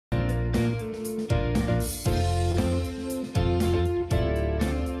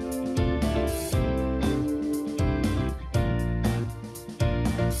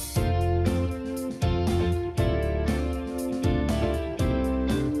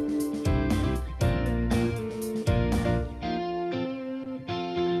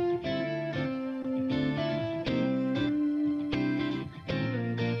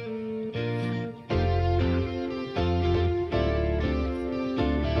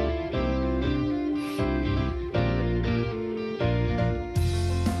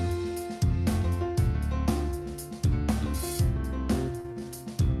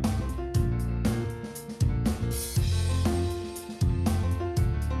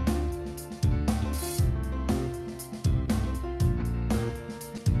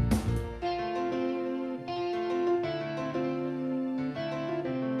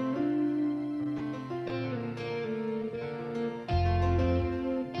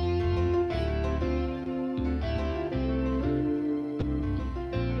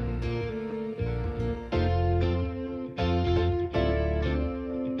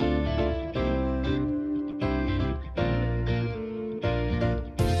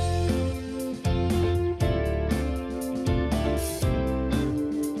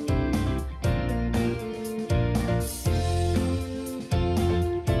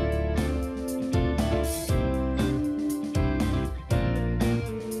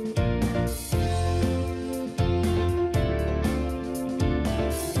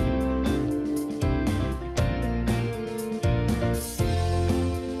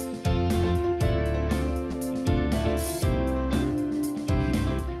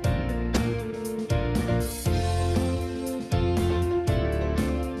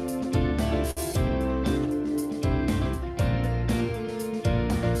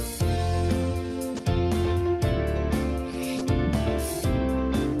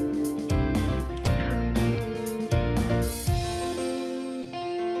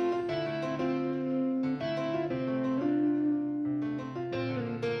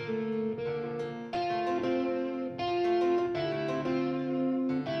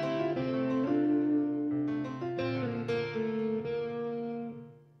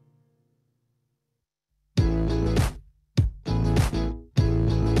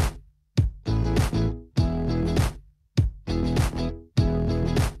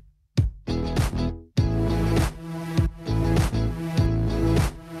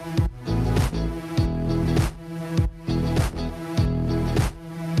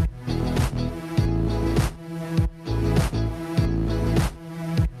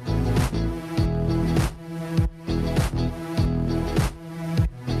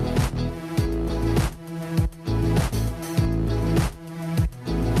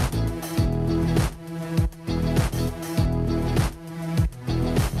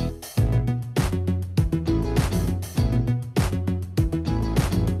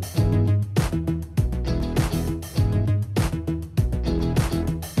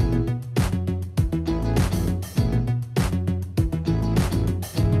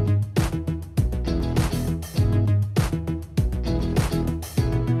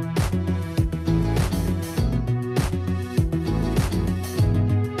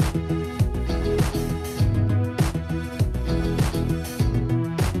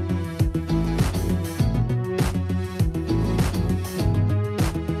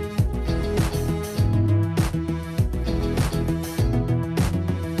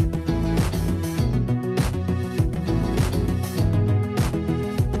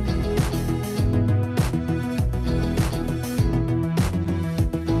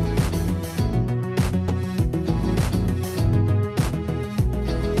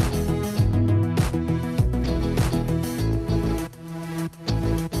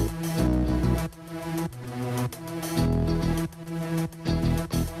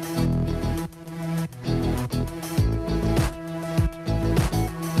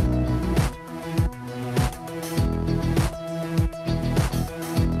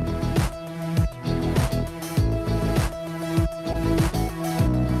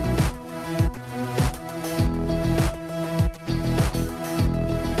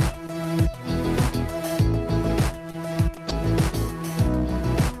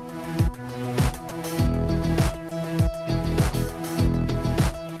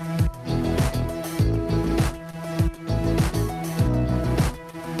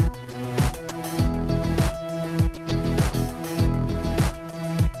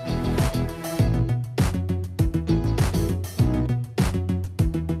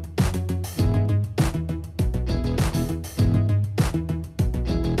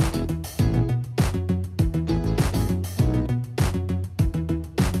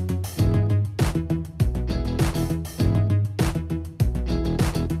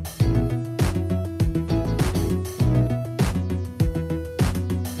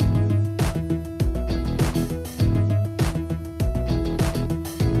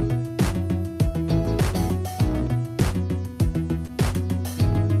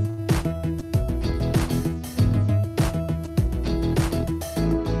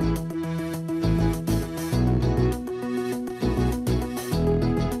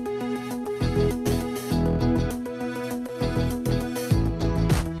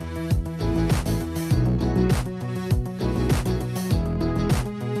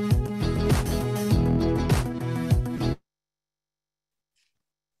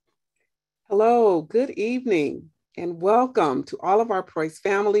Hello, good evening, and welcome to all of our Preuss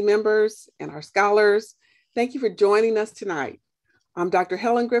family members and our scholars. Thank you for joining us tonight. I'm Dr.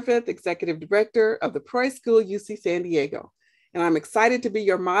 Helen Griffith, Executive Director of the Preuss School, UC San Diego, and I'm excited to be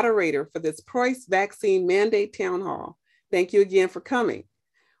your moderator for this Preuss Vaccine Mandate Town Hall. Thank you again for coming.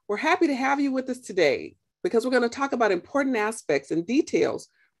 We're happy to have you with us today because we're going to talk about important aspects and details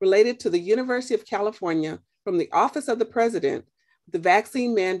related to the University of California from the Office of the President, the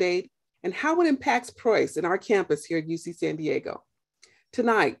vaccine mandate, and how it impacts Preuss and our campus here at UC San Diego.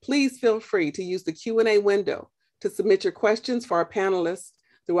 Tonight, please feel free to use the Q&A window to submit your questions for our panelists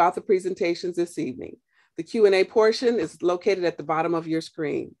throughout the presentations this evening. The Q&A portion is located at the bottom of your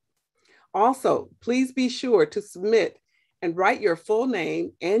screen. Also, please be sure to submit and write your full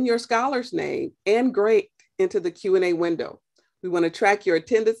name and your scholar's name and grade into the Q&A window. We want to track your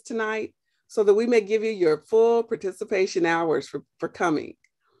attendance tonight so that we may give you your full participation hours for coming.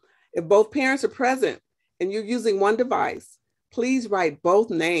 If both parents are present and you're using one device, please write both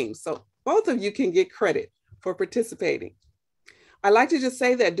names so both of you can get credit for participating. I'd like to just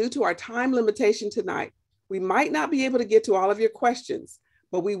say that due to our time limitation tonight, we might not be able to get to all of your questions,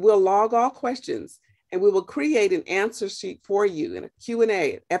 but we will log all questions and we will create an answer sheet for you in a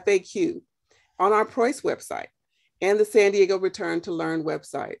Q&A, FAQ, on our Preuss website and the San Diego Return to Learn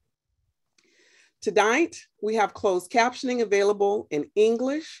website. Tonight, we have closed captioning available in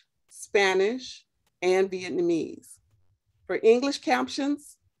English, Spanish, and Vietnamese. For English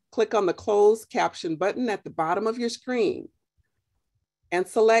captions, click on the closed caption button at the bottom of your screen and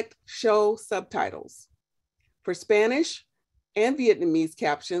select Show Subtitles. For Spanish and Vietnamese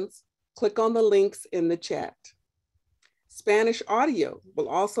captions, click on the links in the chat. Spanish audio will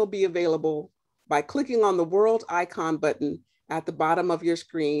also be available by clicking on the world icon button at the bottom of your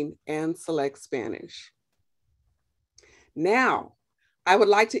screen and select Spanish. Now, I would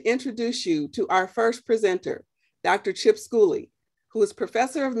like to introduce you to our first presenter, Dr. Chip Schooley, who is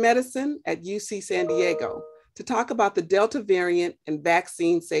Professor of Medicine at UC San Diego, to talk about the Delta variant and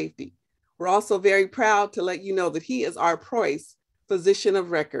vaccine safety. We're also very proud to let you know that he is our Preuss physician of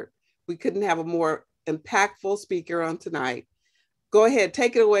record. We couldn't have a more impactful speaker on tonight. Go ahead,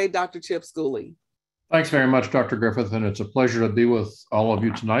 take it away, Dr. Chip Schooley. Thanks very much, Dr. Griffith, and it's a pleasure to be with all of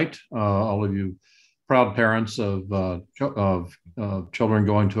you tonight, all of you proud parents of children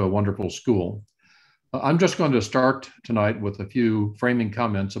going to a wonderful school. I'm just going to start tonight with a few framing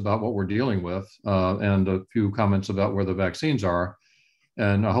comments about what we're dealing with and a few comments about where the vaccines are.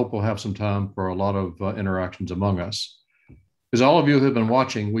 And I hope we'll have some time for a lot of interactions among us. As all of you have been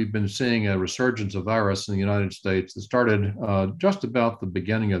watching, we've been seeing a resurgence of virus in the United States that started just about the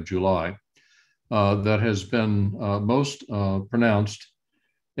beginning of July that has been most pronounced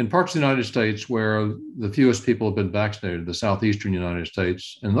in parts of the United States where the fewest people have been vaccinated, the southeastern United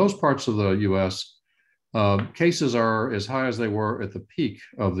States. In those parts of the US, cases are as high as they were at the peak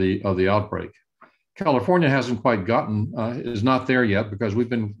of the outbreak. California hasn't quite is not there yet because we've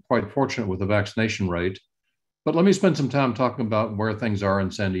been quite fortunate with the vaccination rate. But let me spend some time talking about where things are in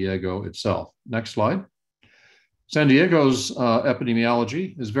San Diego itself. Next slide. San Diego's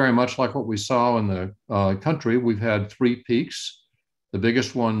epidemiology is very much like what we saw in the country. We've had 3 peaks, the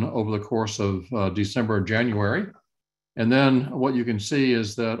biggest one over the course of December and January. And then what you can see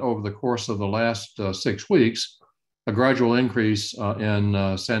is that over the course of the last 6 weeks, a gradual increase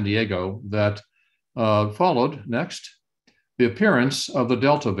in San Diego that followed next the appearance of the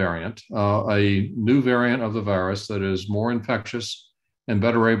Delta variant, a new variant of the virus that is more infectious and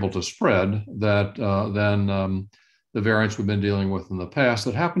better able to spread than the variants we've been dealing with in the past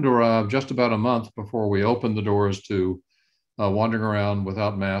that happened to arrive just about a month before we opened the doors to wandering around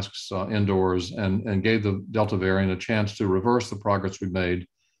without masks indoors and gave the Delta variant a chance to reverse the progress we made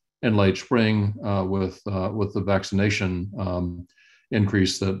in late spring with the vaccination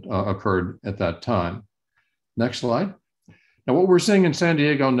increase that occurred at that time. Next slide. Now, what we're seeing in San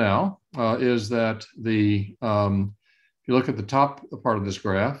Diego now is that if you look at the top part of this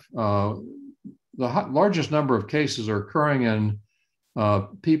graph, the largest number of cases are occurring in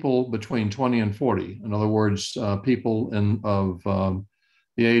people between 20 and 40. In other words, people of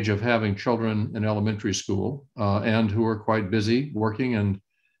the age of having children in elementary school and who are quite busy working and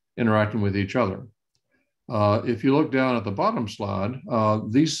interacting with each other. If you look down at the bottom slide,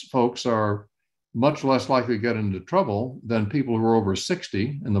 these folks are much less likely to get into trouble than people who are over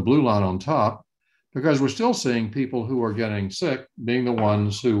 60 in the blue line on top, because we're still seeing people who are getting sick being the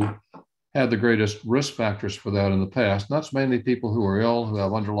ones who had the greatest risk factors for that in the past. And that's mainly people who are ill, who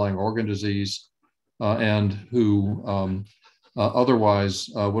have underlying organ disease, and who otherwise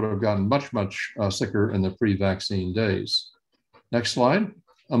would have gotten much sicker in the pre-vaccine days. Next slide.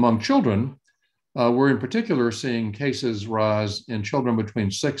 Among children, We're in particular seeing cases rise in children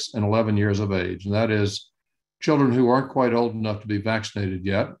between 6 and 11 years of age, and that is children who aren't quite old enough to be vaccinated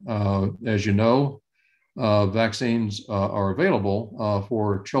yet. As you know, vaccines are available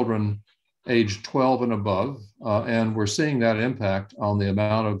for children age 12 and above, and we're seeing that impact on the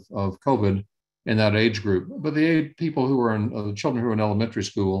amount of COVID in that age group. But the people who are in, the children who are in elementary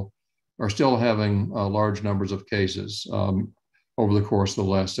school are still having large numbers of cases over the course of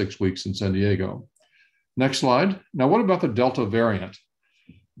the last 6 weeks in San Diego. Next slide. Now, what about the Delta variant?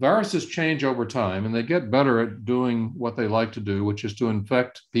 Viruses change over time, and they get better at doing what they like to do, which is to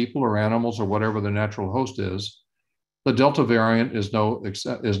infect people or animals or whatever the natural host is. The Delta variant is no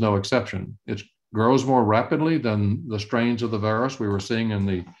exception. It grows more rapidly than the strains of the virus we were seeing in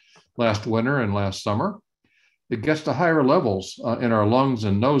the last winter and last summer. It gets to higher levels in our lungs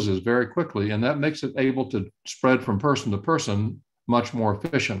and noses very quickly, and that makes it able to spread from person to person much more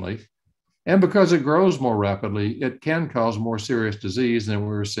efficiently. And because it grows more rapidly, it can cause more serious disease than we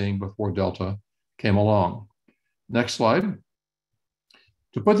were seeing before Delta came along. Next slide.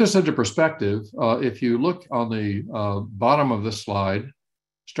 To put this into perspective, if you look on the bottom of this slide,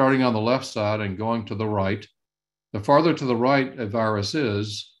 starting on the left side and going to the right, the farther to the right a virus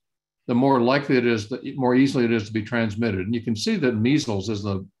is, the more likely it is, the more easily it is to be transmitted. And you can see that measles is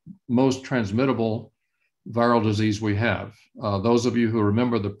the most transmittable viral disease we have. Those of you who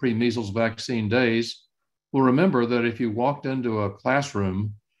remember the pre-measles vaccine days will remember that if you walked into a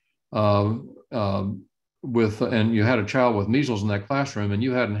classroom and you had a child with measles in that classroom and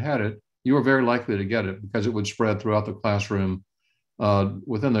you hadn't had it, you were very likely to get it because it would spread throughout the classroom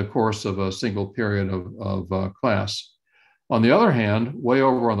within the course of a single period of class. On the other hand, way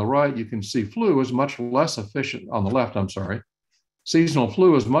over on the right, you can see flu is much less efficient, on the left, I'm sorry. Seasonal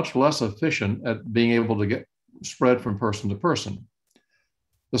flu is much less efficient at being able to get spread from person to person.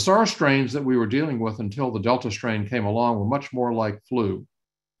 The SARS strains that we were dealing with until the Delta strain came along were much more like flu.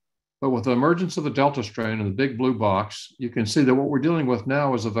 But with the emergence of the Delta strain in the big blue box, you can see that what we're dealing with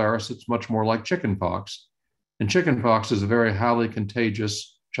now is a virus that's much more like chickenpox. And chickenpox is a very highly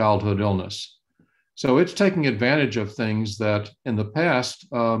contagious childhood illness. So it's taking advantage of things that in the past,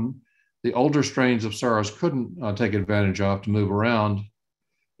 the older strains of SARS couldn't take advantage of to move around,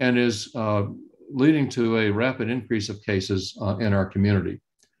 and is leading to a rapid increase of cases in our community.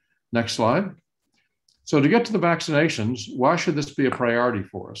 Next slide. So to get to the vaccinations, why should this be a priority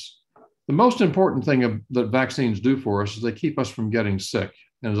for us? The most important thing that vaccines do for us is they keep us from getting sick.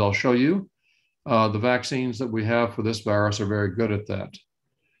 And as I'll show you, the vaccines that we have for this virus are very good at that.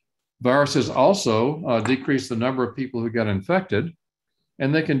 Viruses also decrease the number of people who get infected,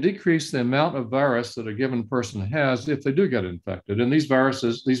 and they can decrease the amount of virus that a given person has if they do get infected. And these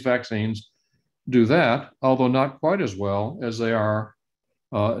vaccines do that, although not quite as well as they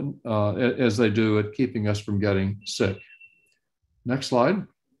do at keeping us from getting sick. Next slide.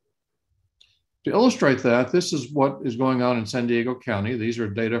 To illustrate that, this is what is going on in San Diego County. These are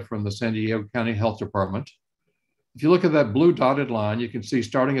data from the San Diego County Health Department. If you look at that blue dotted line, you can see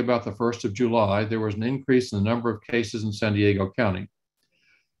starting about the 1st of July, there was an increase in the number of cases in San Diego County.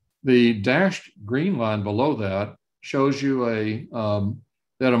 The dashed green line below that shows you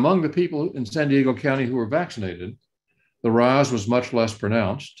that among the people in San Diego County who were vaccinated, the rise was much less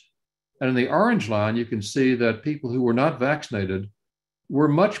pronounced. And in the orange line, you can see that people who were not vaccinated were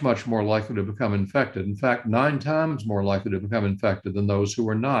much, much more likely to become infected. In fact, 9 times more likely to become infected than those who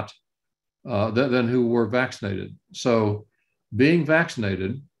were not, than who were vaccinated. So being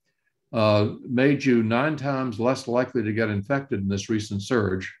vaccinated made you 9 times less likely to get infected in this recent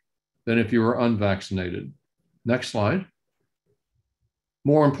surge than if you were unvaccinated. Next slide.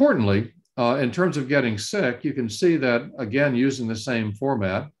 More importantly, in terms of getting sick, you can see that, again, using the same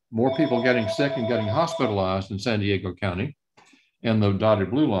format, more people getting sick and getting hospitalized in San Diego County and the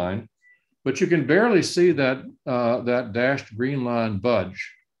dotted blue line, but you can barely see that, that dashed green line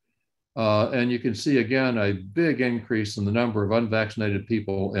budge. And you can see, again, a big increase in the number of unvaccinated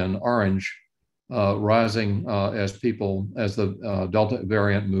people in orange rising as the Delta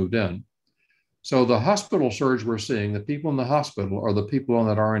variant moved in. So the hospital surge we're seeing, the people in the hospital are the people on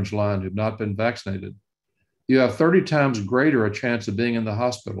that orange line who've not been vaccinated. You have 30 times greater a chance of being in the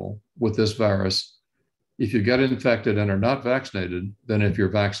hospital with this virus if you get infected and are not vaccinated than if you're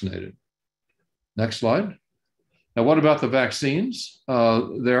vaccinated. Next slide. Now, what about the vaccines?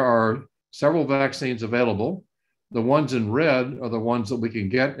 There are several vaccines available. The ones in red are the ones that we can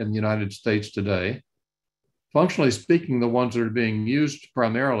get in the United States today. Functionally speaking, the ones that are being used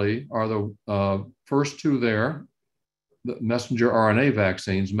primarily are the first 2 there, the messenger RNA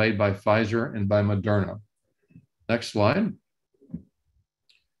vaccines made by Pfizer and by Moderna. Next slide.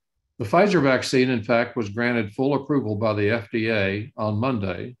 The Pfizer vaccine, in fact, was granted full approval by the FDA on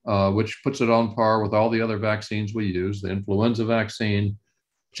Monday, which puts it on par with all the other vaccines we use, the influenza vaccine,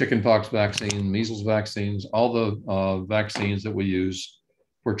 chickenpox vaccine, measles vaccines, all the vaccines that we use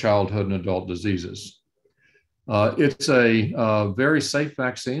for childhood and adult diseases. It's a very safe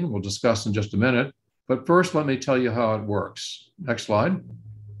vaccine. We'll discuss in just a minute. But first, let me tell you how it works. Next slide.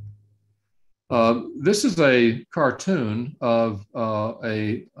 This is a cartoon of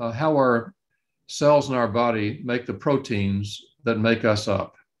how our cells in our body make the proteins that make us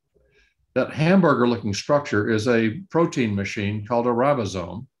up. That hamburger-looking structure is a protein machine called a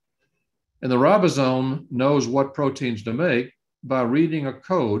ribosome. And the ribosome knows what proteins to make by reading a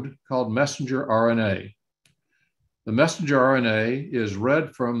code called messenger RNA. The messenger RNA is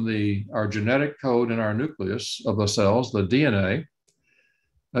read from our genetic code in our nucleus of the cells, the DNA.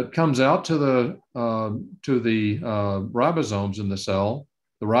 It comes out to the ribosomes in the cell.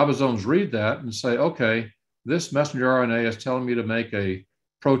 The ribosomes read that and say, okay, this messenger RNA is telling me to make a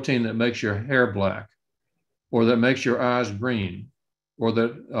protein that makes your hair black, or that makes your eyes green, or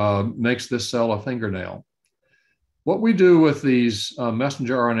that makes this cell a fingernail. What we do with these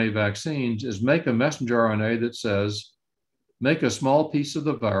messenger RNA vaccines is make a messenger RNA that says, make a small piece of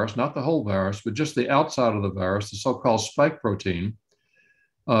the virus, not the whole virus, but just the outside of the virus, the so-called spike protein,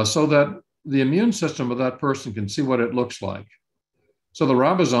 so that the immune system of that person can see what it looks like. So the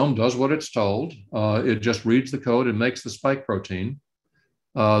ribosome does what it's told. It just reads the code and makes the spike protein.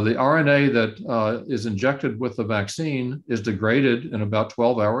 The RNA that is injected with the vaccine is degraded in about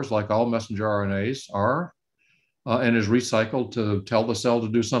 12 hours, like all messenger RNAs are, and is recycled to tell the cell to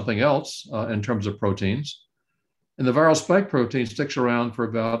do something else in terms of proteins. And the viral spike protein sticks around for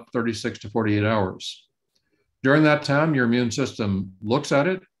about 36 to 48 hours. During that time, your immune system looks at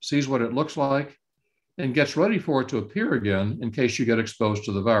it, sees what it looks like, and gets ready for it to appear again in case you get exposed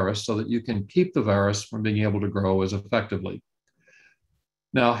to the virus, so that you can keep the virus from being able to grow as effectively.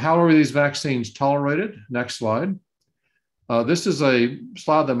 Now, how are these vaccines tolerated? Next slide. This is a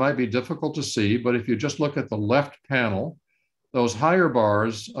slide that might be difficult to see, but if you just look at the left panel, those higher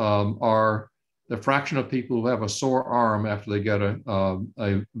bars are the fraction of people who have a sore arm after they get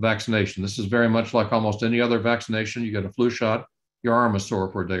a vaccination. This is very much like almost any other vaccination. You get a flu shot, your arm is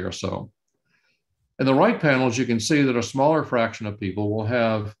sore for a day or so. In the right panels, you can see that a smaller fraction of people will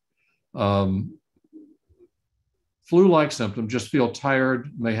have flu-like symptoms, just feel tired,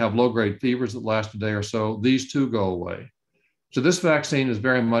 may have low-grade fevers that last a day or so. These too go away. So this vaccine is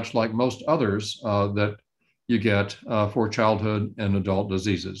very much like most others that you get for childhood and adult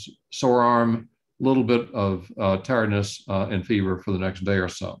diseases. Sore arm, a little bit of tiredness and fever for the next day or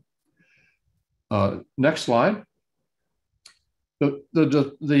so. Next slide.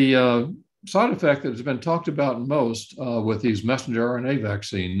 The side effect that has been talked about most with these messenger RNA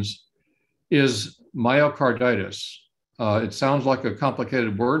vaccines is myocarditis. It sounds like a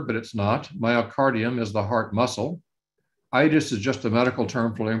complicated word, but it's not. Myocardium is the heart muscle. Itis is just a medical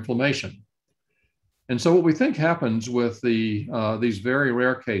term for inflammation. And so what we think happens with these very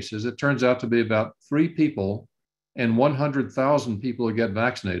rare cases, it turns out to be about 3 people and 100,000 people who get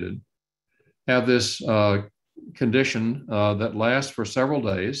vaccinated have this condition that lasts for several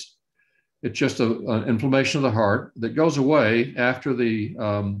days. It's just an inflammation of the heart that goes away after the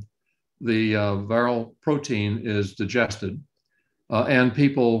viral protein is digested. And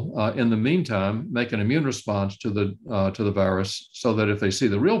people in the meantime make an immune response to the virus, so that if they see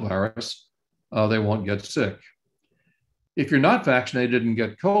the real virus, they won't get sick. If you're not vaccinated and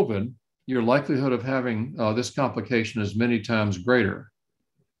get COVID, your likelihood of having this complication is many times greater.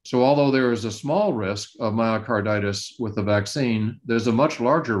 So although there is a small risk of myocarditis with the vaccine, there's a much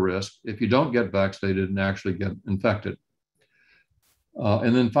larger risk if you don't get vaccinated and actually get infected.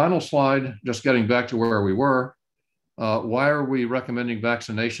 And then final slide, just getting back to where we were. Why are we recommending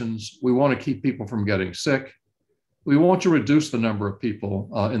vaccinations? We want to keep people from getting sick. We want to reduce the number of people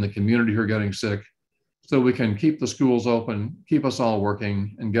in the community who are getting sick, so we can keep the schools open, keep us all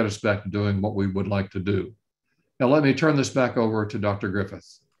working, and get us back to doing what we would like to do. Now, let me turn this back over to Dr.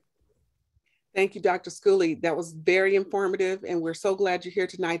 Griffith. Thank you, Dr. Schooley. That was very informative, and we're so glad you're here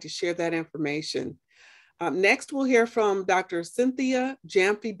tonight to share that information. Next, we'll hear from Dr. Cynthia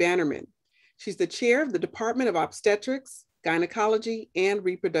Jamfi-Bannerman. She's the chair of the Department of Obstetrics, Gynecology, and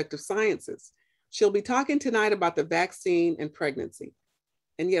Reproductive Sciences. She'll be talking tonight about the vaccine and pregnancy.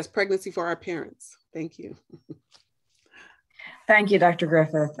 And yes, pregnancy for our parents. Thank you. Thank you, Dr.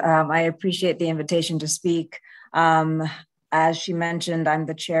 Griffith. I appreciate the invitation to speak. As she mentioned, I'm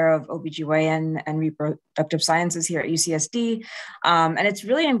the chair of OBGYN and Reproductive Sciences here at UCSD. And it's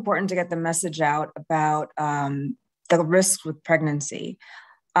really important to get the message out about the risks with pregnancy.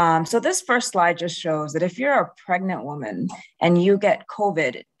 So this first slide just shows that if you're a pregnant woman and you get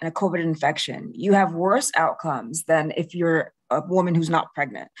COVID and a COVID infection, you have worse outcomes than if you're a woman who's not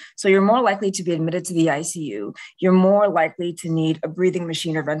pregnant. So you're more likely to be admitted to the ICU. You're more likely to need a breathing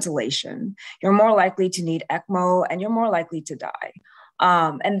machine or ventilation. You're more likely to need ECMO, and you're more likely to die.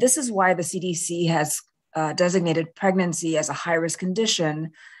 And this is why the CDC has designated pregnancy as a high-risk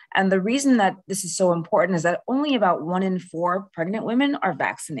condition. And the reason that this is so important is that only about 1 in 4 pregnant women are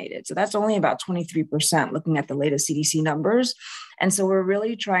vaccinated. So that's only about 23% looking at the latest CDC numbers. And so we're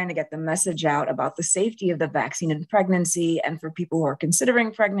really trying to get the message out about the safety of the vaccine in pregnancy, and for people who are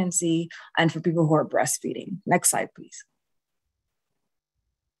considering pregnancy, and for people who are breastfeeding. Next slide, please.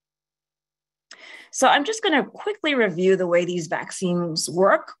 So I'm just going to quickly review the way these vaccines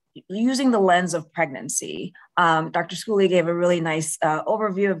work using the lens of pregnancy. Dr. Schooley gave a really nice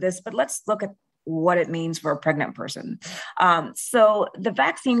overview of this, but let's look at what it means for a pregnant person. So the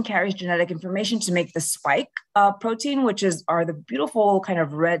vaccine carries genetic information to make the spike protein, which are the beautiful kind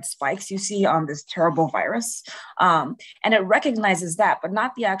of red spikes you see on this terrible virus. And it recognizes that, but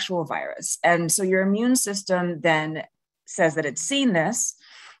not the actual virus. And so your immune system then says that it's seen this.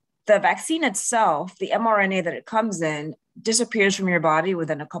 The vaccine itself, the mRNA that it comes in, disappears from your body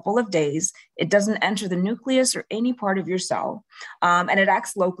within a couple of days. It doesn't enter the nucleus or any part of your cell, and it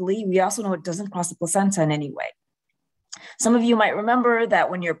acts locally. We also know it doesn't cross the placenta in any way. Some of you might remember that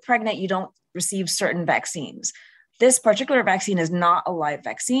when you're pregnant, you don't receive certain vaccines. This particular vaccine is not a live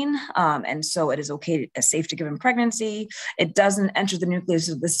vaccine, and so it is safe to give in pregnancy. It doesn't enter the nucleus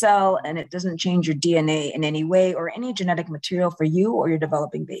of the cell, and it doesn't change your DNA in any way or any genetic material for you or your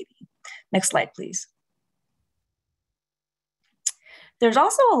developing baby. Next slide, please. There's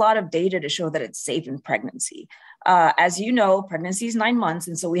also a lot of data to show that it's safe in pregnancy. As you know, pregnancy is 9 months,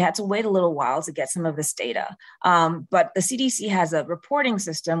 and so we had to wait a little while to get some of this data. But the CDC has a reporting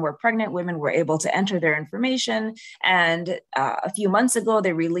system where pregnant women were able to enter their information, and a few months ago,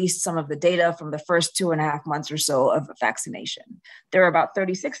 they released some of the data from the first 2.5 months or so of vaccination. There are about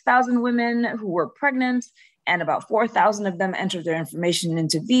 36,000 women who were pregnant, and about 4,000 of them entered their information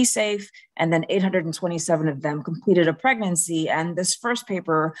into VSafe, and then 827 of them completed a pregnancy. And this first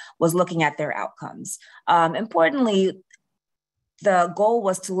paper was looking at their outcomes. Importantly, the goal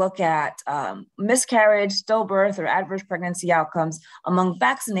was to look at miscarriage, stillbirth, or adverse pregnancy outcomes among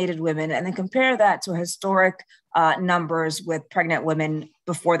vaccinated women, and then compare that to historic numbers with pregnant women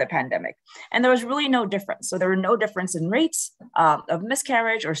before the pandemic. And there was really no difference. So there were no difference in rates of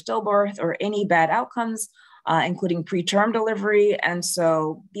miscarriage or stillbirth or any bad outcomes, including preterm delivery. And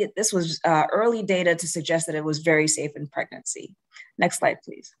so this was early data to suggest that it was very safe in pregnancy. Next slide,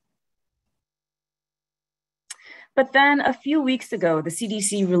 please. But then a few weeks ago, the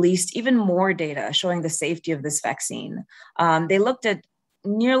CDC released even more data showing the safety of this vaccine. They looked at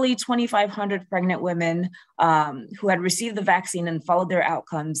nearly 2,500 pregnant women who had received the vaccine and followed their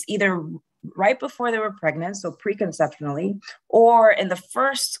outcomes either right before they were pregnant, so preconceptionally, or in the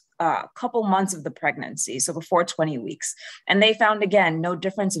first couple months of the pregnancy, so before 20 weeks. And they found, again, no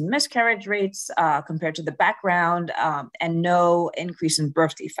difference in miscarriage rates compared to the background, and no increase in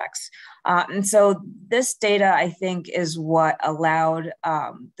birth defects. And so this data, I think, is what allowed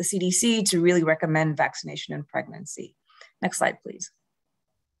the CDC to really recommend vaccination in pregnancy. Next slide, please.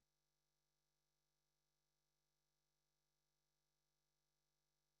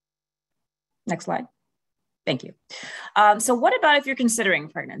 Next slide. Thank you. So what about if you're considering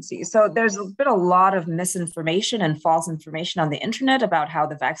pregnancy? So there's been a lot of misinformation and false information on the internet about how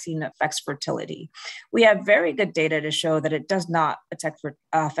the vaccine affects fertility. We have very good data to show that it does not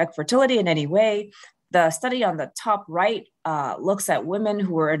affect fertility in any way. The study on the top right looks at women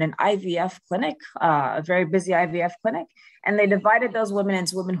who were in an IVF clinic, a very busy IVF clinic, and they divided those women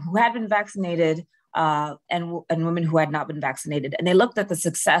into women who had been vaccinated and women who had not been vaccinated. And they looked at the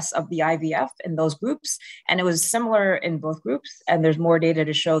success of the IVF in those groups, and it was similar in both groups. And there's more data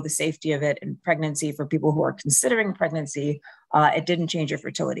to show the safety of it in pregnancy for people who are considering pregnancy. It didn't change your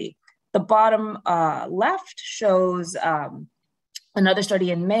fertility. The bottom left shows another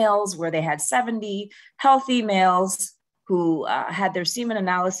study in males where they had 70 healthy males who had their semen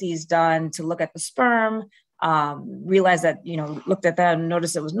analyses done to look at the sperm, realized that, looked at that and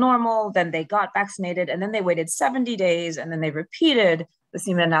noticed it was normal. Then they got vaccinated, and then they waited 70 days, and then they repeated the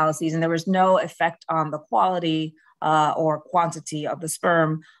semen analyses, and there was no effect on the quality or quantity of the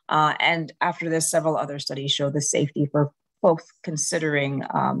sperm. And after this, several other studies show the safety for folks considering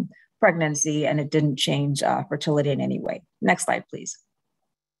pregnancy, and it didn't change fertility in any way. Next slide, please.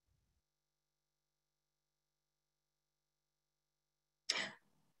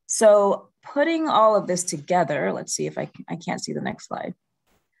 So putting all of this together, let's see if I can't see the next slide.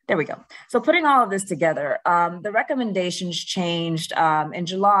 There we go. So putting all of this together, the recommendations changed in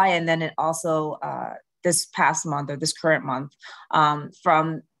July, and then it also this past month or this current month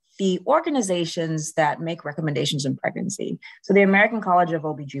from the organizations that make recommendations in pregnancy. So the American College of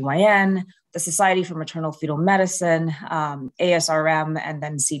OBGYN, the Society for Maternal Fetal Medicine, ASRM, and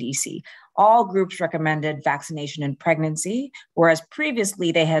then CDC. All groups recommended vaccination in pregnancy, whereas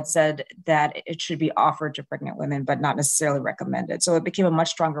previously they had said that it should be offered to pregnant women, but not necessarily recommended. So it became a much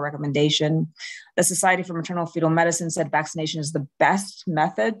stronger recommendation. The Society for Maternal Fetal Medicine said vaccination is the best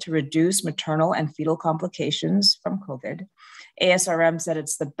method to reduce maternal and fetal complications from COVID. ASRM said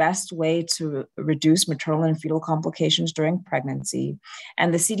it's the best way to reduce maternal and fetal complications during pregnancy.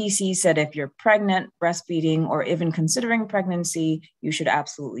 And the CDC said if you're pregnant, breastfeeding, or even considering pregnancy, you should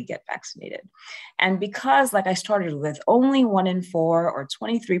absolutely get vaccinated. And because, like I started with, only 1 in 4 or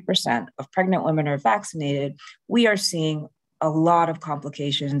 23% of pregnant women are vaccinated, we are seeing a lot of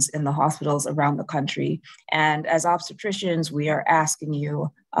complications in the hospitals around the country. And as obstetricians, we are asking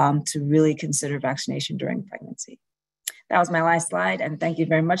you to really consider vaccination during pregnancy. That was my last slide. And thank you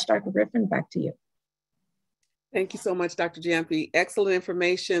very much, Dr. Griffin. Back to you. Thank you so much, Dr. Gyamfi. Excellent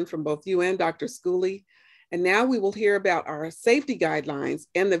information from both you and Dr. Schooley. And now we will hear about our safety guidelines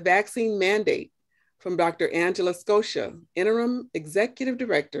and the vaccine mandate from Dr. Angela Scotia, Interim Executive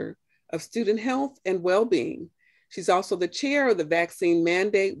Director of Student Health and Wellbeing. She's also the chair of the Vaccine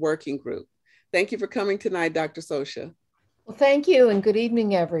Mandate Working Group. Thank you for coming tonight, Dr. Scotia. Well, thank you, and good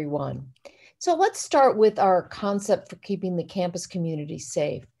evening, everyone. So let's start with our concept for keeping the campus community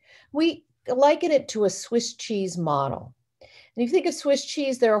safe. We liken it to a Swiss cheese model. And if you think of Swiss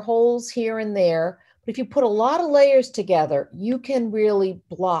cheese, there are holes here and there, but if you put a lot of layers together, you can really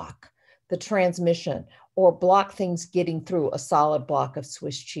block the transmission or block things getting through a solid block of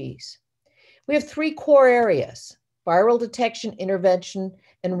Swiss cheese. We have 3 core areas: viral detection, intervention,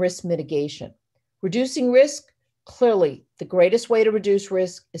 and risk mitigation. Reducing risk, clearly, the greatest way to reduce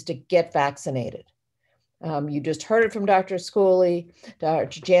risk is to get vaccinated. You just heard it from Dr. Schooley,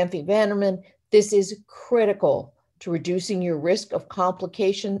 Dr. Gyamfi Vanderman. This is critical to reducing your risk of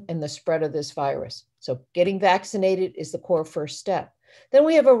complication and the spread of this virus. So getting vaccinated is the core first step. Then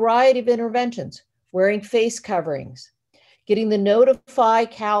we have a variety of interventions: wearing face coverings, getting the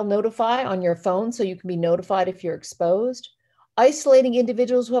Cal Notify on your phone so you can be notified if you're exposed, isolating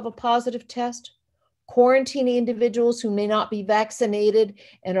individuals who have a positive test, quarantining individuals who may not be vaccinated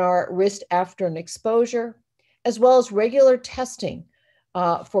and are at risk after an exposure, as well as regular testing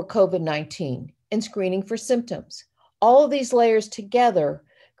for COVID-19 and screening for symptoms. All of these layers together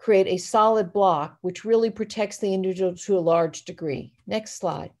create a solid block, which really protects the individual to a large degree. Next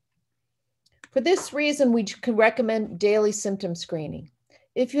slide. For this reason, we can recommend daily symptom screening.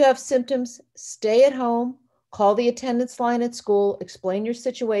 If you have symptoms, stay at home, call the attendance line at school, explain your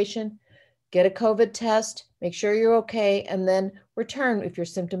situation, get a COVID test, make sure you're okay, and then return if your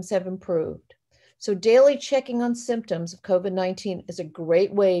symptoms have improved. So daily checking on symptoms of COVID-19 is a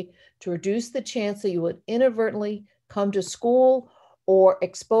great way to reduce the chance that you would inadvertently come to school or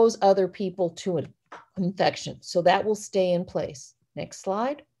expose other people to an infection. So that will stay in place. Next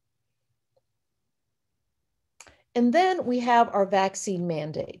slide. And then we have our vaccine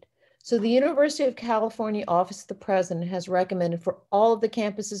mandate. So the University of California Office of the President has recommended for all of the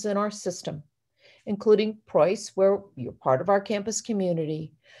campuses in our system, including Preuss, where you're part of our campus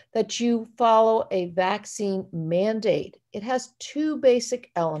community, that you follow a vaccine mandate. It has 2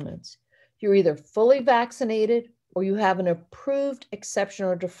 basic elements. You're either fully vaccinated or you have an approved exception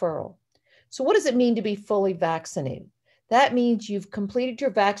or deferral. So what does it mean to be fully vaccinated? That means you've completed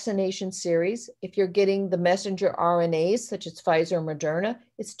your vaccination series. If you're getting the messenger RNAs, such as Pfizer or Moderna,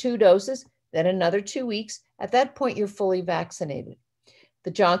 it's 2 doses, then another 2 weeks. At that point, you're fully vaccinated.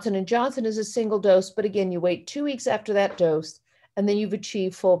 The Johnson & Johnson is a single dose, but again, you wait 2 weeks after that dose, and then you've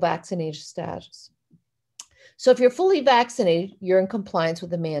achieved full vaccination status. So if you're fully vaccinated, you're in compliance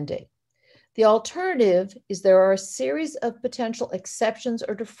with the mandate. The alternative is there are a series of potential exceptions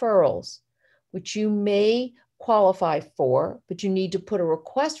or deferrals, which you may qualify for, but you need to put a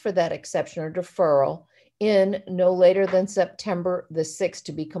request for that exception or deferral in no later than September the 6th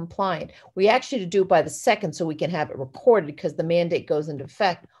to be compliant. We actually do it by the 2nd so we can have it recorded because the mandate goes into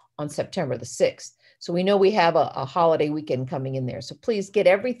effect on September the 6th. So we know we have a holiday weekend coming in there. So please get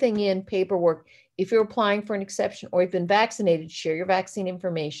everything in paperwork. If you're applying for an exception or you've been vaccinated, share your vaccine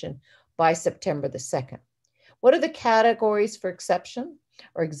information by September the 2nd. What are the categories for exception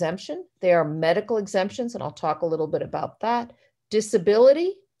or exemption? They are medical exemptions, and I'll talk a little bit about that.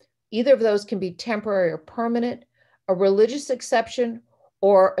 Disability, either of those can be temporary or permanent, a religious exception,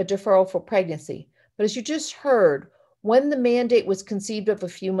 or a deferral for pregnancy. But as you just heard, When the mandate was conceived of a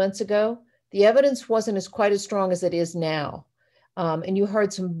few months ago, the evidence wasn't quite as strong as it is now. And you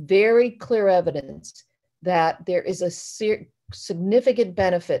heard some very clear evidence that there is a significant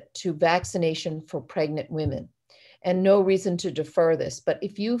benefit to vaccination for pregnant women, and no reason to defer this. But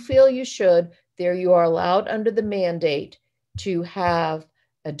if you feel you should, there you are allowed under the mandate to have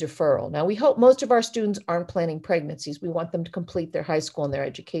a deferral. Now, we hope most of our students aren't planning pregnancies. We want them to complete their high school and their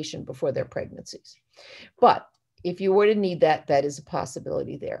education before their pregnancies. But if you were to need that, that is a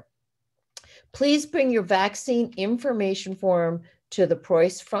possibility there. Please bring your vaccine information form to the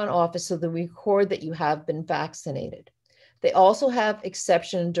Preuss front office so that we record that you have been vaccinated. They also have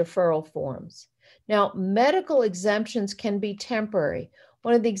exception and deferral forms. Now, medical exemptions can be temporary.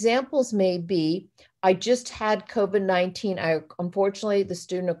 One of the examples may be, I just had COVID-19. Unfortunately, the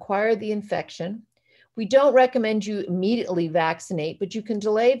student acquired the infection. We don't recommend you immediately vaccinate, but you can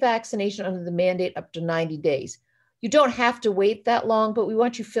delay vaccination under the mandate up to 90 days. You don't have to wait that long, but we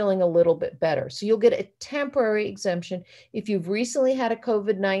want you feeling a little bit better. So you'll get a temporary exemption if you've recently had a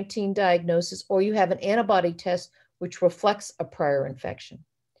COVID-19 diagnosis or you have an antibody test which reflects a prior infection.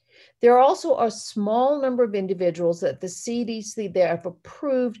 There are also a small number of individuals that the CDC there have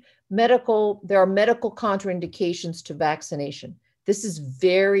approved there are medical contraindications to vaccination. This is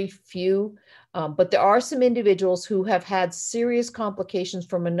very few, but there are some individuals who have had serious complications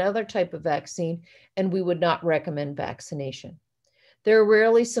from another type of vaccine, and we would not recommend vaccination. There are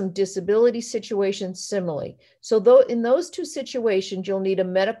rarely some disability situations similarly. So in those two situations, you'll need a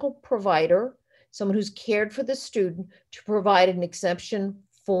medical provider, someone who's cared for the student, to provide an exemption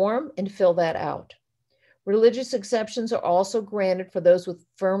form and fill that out. Religious exceptions are also granted for those with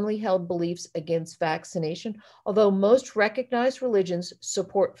firmly held beliefs against vaccination, although most recognized religions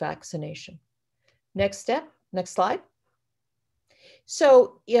support vaccination. Next slide.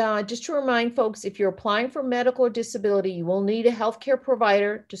 So just to remind folks, if you're applying for medical or disability, you will need a healthcare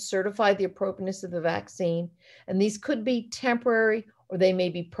provider to certify the appropriateness of the vaccine. And these could be temporary or they may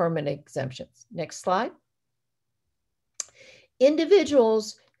be permanent exemptions. Next slide.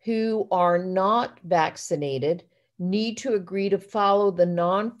 Individuals who are not vaccinated need to agree to follow the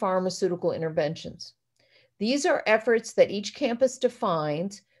non-pharmaceutical interventions. These are efforts that each campus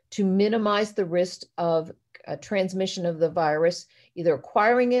defines to minimize the risk of transmission of the virus, either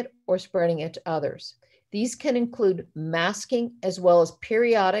acquiring it or spreading it to others. These can include masking as well as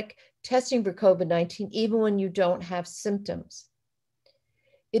periodic testing for COVID-19, even when you don't have symptoms.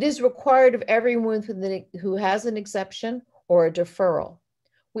 It is required of everyone who has an exception or a deferral.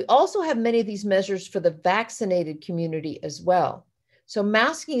 We also have many of these measures for the vaccinated community as well. So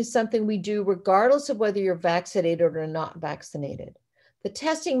masking is something we do regardless of whether you're vaccinated or not vaccinated. The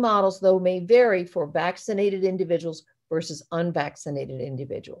testing models, though, may vary for vaccinated individuals versus unvaccinated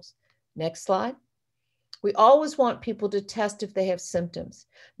individuals. Next slide. We always want people to test if they have symptoms.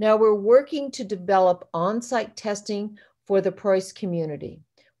 Now we're working to develop on-site testing for the Preuss community.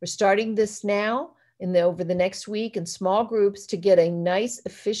 We're starting this now over the next week in small groups to get a nice,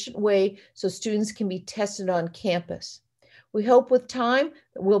 efficient way so students can be tested on campus. We hope with time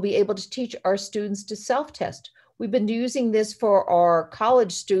that we'll be able to teach our students to self-test. We've been using this for our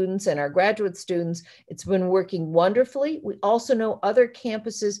college students and our graduate students. It's been working wonderfully. We also know other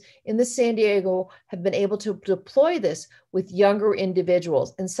campuses in the San Diego have been able to deploy this with younger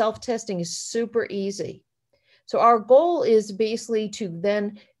individuals, and self-testing is super easy. So our goal is basically to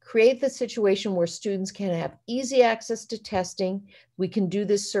then create the situation where students can have easy access to testing. We can do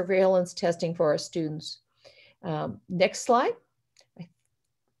this surveillance testing for our students. Next slide.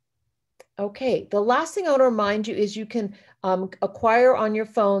 Okay, the last thing I want to remind you is you can acquire on your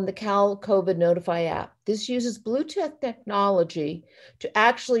phone the Cal COVID Notify app. This uses Bluetooth technology to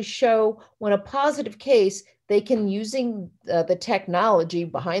actually show when a positive case, they can, using the technology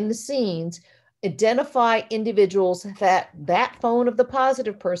behind the scenes, identify individuals that phone of the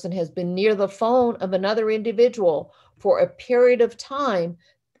positive person has been near the phone of another individual for a period of time,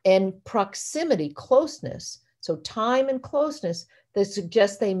 and proximity, closeness. So time and closeness that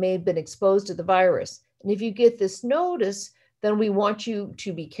suggests they may have been exposed to the virus. And if you get this notice, then we want you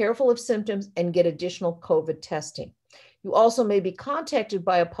to be careful of symptoms and get additional COVID testing. You also may be contacted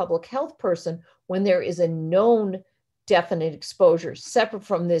by a public health person when there is a known definite exposure, separate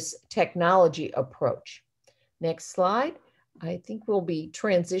from this technology approach. Next slide. I think we'll be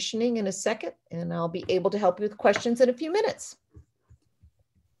transitioning in a second, and I'll be able to help you with questions in a few minutes.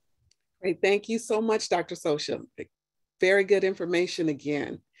 Great, thank you so much, Dr. Sosha. Very good information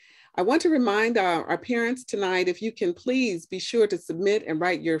again. I want to remind our parents tonight, if you can please be sure to submit and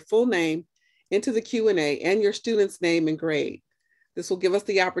write your full name into the Q&A and your student's name and grade. This will give us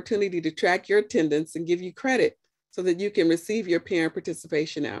the opportunity to track your attendance and give you credit so that you can receive your parent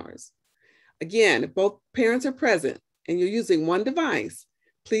participation hours. Again, if both parents are present and you're using one device,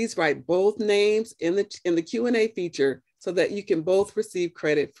 please write both names in the Q&A feature so that you can both receive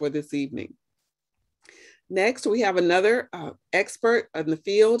credit for this evening. Next, we have another expert in the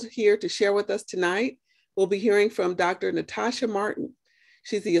field here to share with us tonight. We'll be hearing from Dr. Natasha Martin.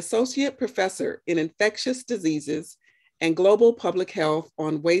 She's the Associate Professor in Infectious Diseases and Global Public Health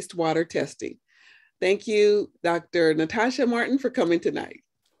on wastewater testing. Thank you, Dr. Natasha Martin, for coming tonight.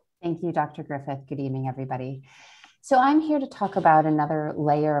 Thank you, Dr. Griffith. Good evening, everybody. So I'm here to talk about another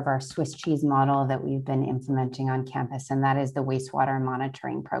layer of our Swiss cheese model that we've been implementing on campus, and that is the wastewater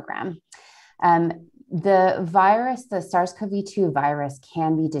monitoring program. The virus, the SARS-CoV-2 virus,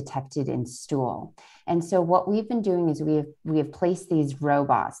 can be detected in stool. And so what we've been doing is we have placed these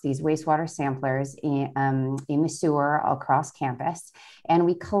robots, these wastewater samplers in the sewer across campus, and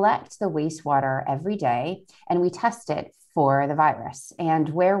we collect the wastewater every day and we test it for the virus. And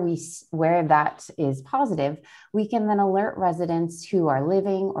where that is positive, we can then alert residents who are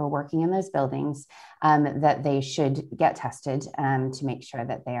living or working in those buildings that they should get tested to make sure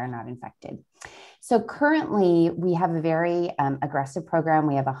that they are not infected. So currently we have a very aggressive program.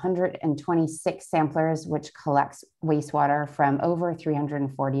 We have 126 samplers, which collects wastewater from over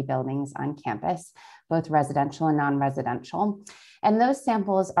 340 buildings on campus, both residential and non-residential. And those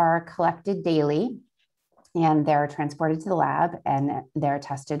samples are collected daily, and they're transported to the lab and they're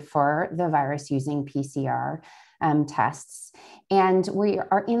tested for the virus using PCR tests. And we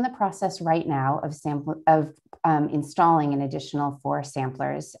are in the process right now of installing an additional 4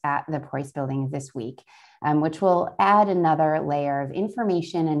 samplers at the Preuss building this week, which will add another layer of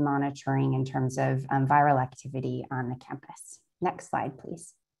information and monitoring in terms of viral activity on the campus. Next slide,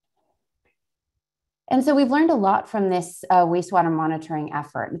 please. And so we've learned a lot from this wastewater monitoring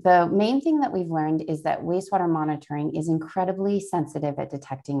effort. The main thing that we've learned is that wastewater monitoring is incredibly sensitive at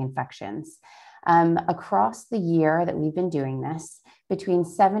detecting infections. Across the year that we've been doing this, between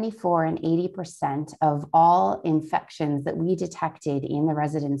 74 and 80% of all infections that we detected in the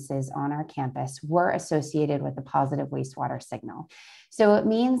residences on our campus were associated with a positive wastewater signal. So it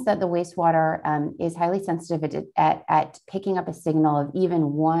means that the wastewater is highly sensitive at picking up a signal of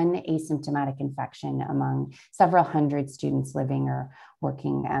even one asymptomatic infection among several hundred students living or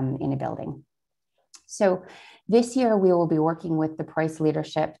working in a building. So this year, we will be working with the Preuss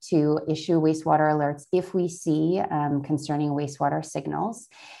leadership to issue wastewater alerts if we see concerning wastewater signals.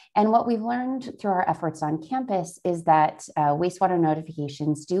 And what we've learned through our efforts on campus is that wastewater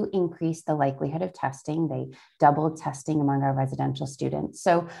notifications do increase the likelihood of testing. They double testing among our residential students.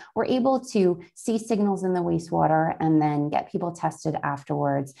 So we're able to see signals in the wastewater and then get people tested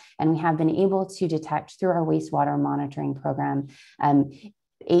afterwards. And we have been able to detect through our wastewater monitoring program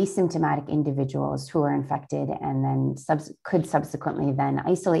asymptomatic individuals who are infected, and then could subsequently then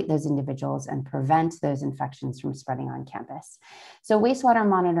isolate those individuals and prevent those infections from spreading on campus. So wastewater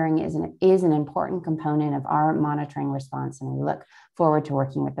monitoring is an important component of our monitoring response, and we look forward to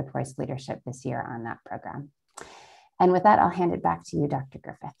working with the Preuss leadership this year on that program. And with that, I'll hand it back to you, Dr.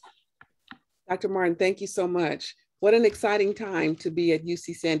 Griffith. Dr. Martin, thank you so much. What an exciting time to be at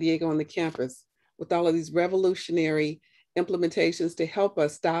UC San Diego on the campus with all of these revolutionary implementations to help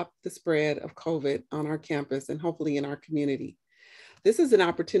us stop the spread of COVID on our campus and hopefully in our community. This is an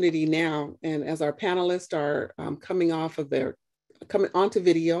opportunity now, and as our panelists are coming onto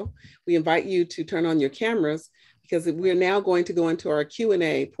video, we invite you to turn on your cameras because we're now going to go into our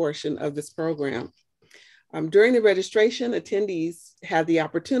Q&A portion of this program. During the registration, attendees have the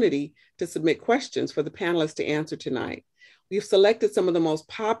opportunity to submit questions for the panelists to answer tonight. We've selected some of the most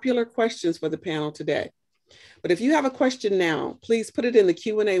popular questions for the panel today. But if you have a question now, please put it in the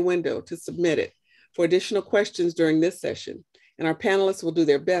Q&A window to submit it for additional questions during this session. And our panelists will do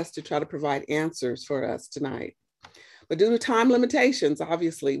their best to try to provide answers for us tonight. But due to time limitations,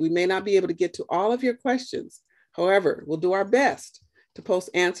 obviously, we may not be able to get to all of your questions. However, we'll do our best to post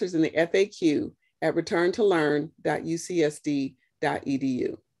answers in the FAQ at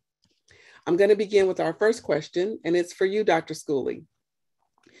returntolearn.ucsd.edu. I'm going to begin with our first question, and it's for you, Dr. Schooley.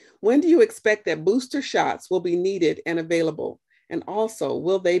 When do you expect that booster shots will be needed and available? And also,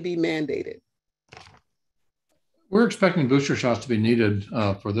 will they be mandated? We're expecting booster shots to be needed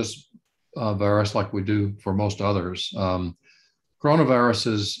for this virus like we do for most others.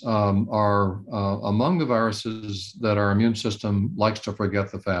 Coronaviruses are among the viruses that our immune system likes to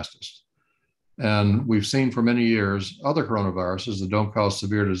forget the fastest. And we've seen for many years other coronaviruses that don't cause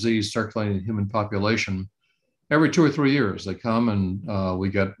severe disease circulating in the human population. Every 2 or 3 years, they come and we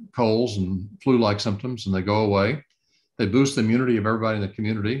get colds and flu-like symptoms and they go away. They boost the immunity of everybody in the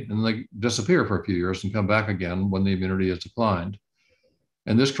community, and they disappear for a few years and come back again when the immunity has declined.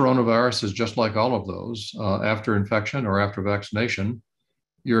 And this coronavirus is just like all of those. After infection or after vaccination,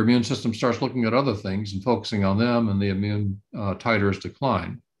 your immune system starts looking at other things and focusing on them, and the immune titers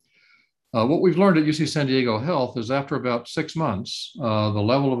decline. What we've learned at UC San Diego Health is after about 6 months, the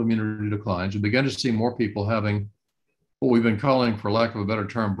level of immunity declines. We begin to see more people having what we've been calling, for lack of a better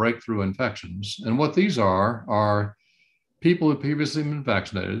term, breakthrough infections. And what these are people who previously been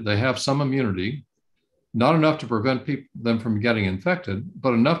vaccinated. They have some immunity, not enough to prevent them from getting infected,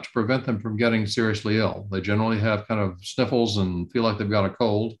 but enough to prevent them from getting seriously ill. They generally have kind of sniffles and feel like they've got a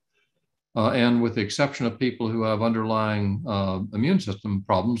cold. And with the exception of people who have underlying immune system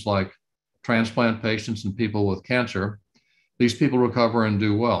problems like transplant patients and people with cancer, these people recover and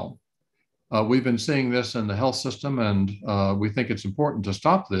do well. We've been seeing this in the health system, and we think it's important to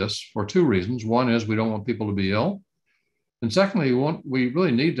stop this for 2 reasons. One is we don't want people to be ill. And secondly, we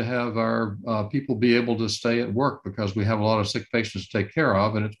really need to have our people be able to stay at work, because we have a lot of sick patients to take care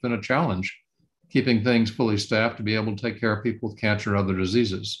of, and it's been a challenge keeping things fully staffed to be able to take care of people with cancer and other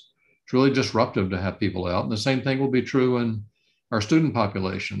diseases. It's really disruptive to have people out. And the same thing will be true in our student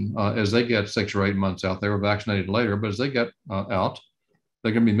population. As they get 6 or 8 months out, they were vaccinated later, but as they get out,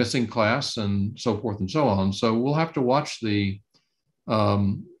 they're going to be missing class and so forth and so on. So we'll have to watch the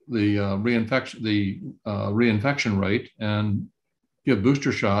reinfection rate and give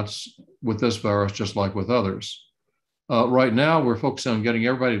booster shots with this virus, just like with others. Right now, we're focusing on getting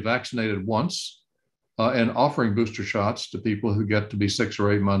everybody vaccinated once and offering booster shots to people who get to be 6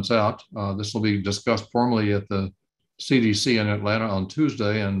 or 8 months out. This will be discussed formally at the CDC in Atlanta on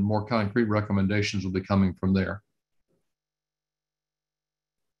Tuesday, and more concrete recommendations will be coming from there.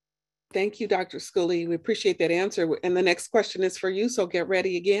 Thank you, Dr. Schooley. We appreciate that answer. And the next question is for you, so get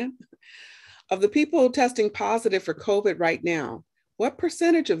ready again. Of the people testing positive for COVID right now, what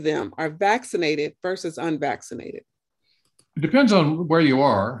percentage of them are vaccinated versus unvaccinated? It depends on where you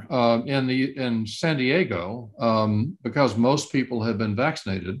are. In San Diego, because most people have been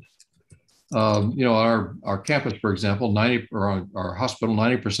vaccinated, our campus, for example, our hospital,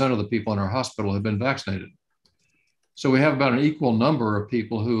 90% of the people in our hospital have been vaccinated. So we have about an equal number of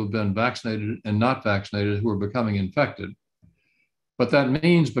people who have been vaccinated and not vaccinated who are becoming infected. But that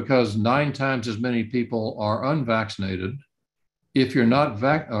means because 9 times as many people are unvaccinated, if you're not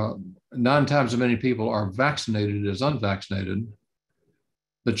 9 times as many people are vaccinated as unvaccinated,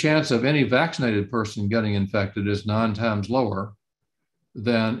 the chance of any vaccinated person getting infected is 9 times lower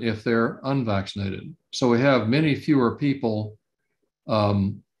than if they're unvaccinated. So we have many fewer people.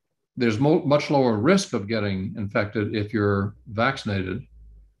 There's much lower risk of getting infected if you're vaccinated,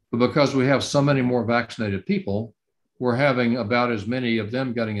 but because we have so many more vaccinated people, we're having about as many of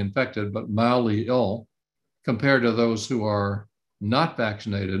them getting infected but mildly ill compared to those who are not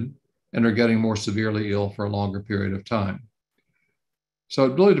vaccinated and are getting more severely ill for a longer period of time. So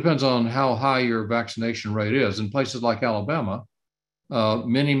it really depends on how high your vaccination rate is. In places like Alabama,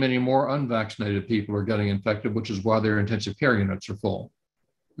 many, many more unvaccinated people are getting infected, which is why their intensive care units are full,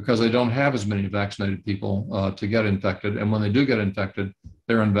 because they don't have as many vaccinated people to get infected. And when they do get infected,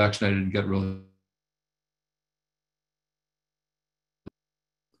 they're unvaccinated and get really.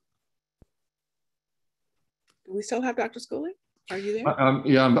 Do we still have Dr. Schooley? Are you there?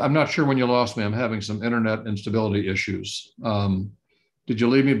 I'm not sure when you lost me. I'm having some internet instability issues. Did you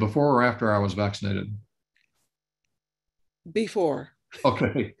leave me before or after I was vaccinated? Before.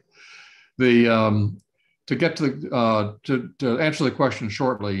 Okay. To get to answer the question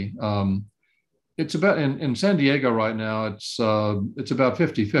shortly, it's about in San Diego right now, it's about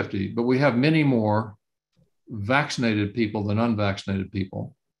 50-50, but we have many more vaccinated people than unvaccinated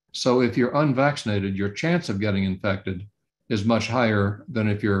people. So if you're unvaccinated, your chance of getting infected is much higher than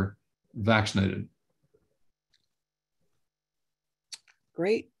if you're vaccinated.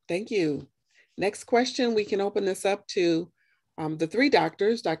 Great, thank you. Next question, we can open this up to the 3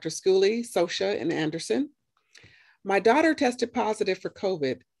 doctors, Dr. Schooley, Sosha, and Anderson. My daughter tested positive for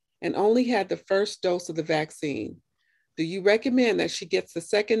COVID and only had the first dose of the vaccine. Do you recommend that she gets the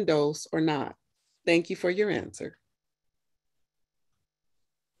second dose or not? Thank you for your answer.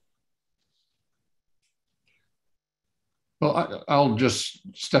 Well, I'll just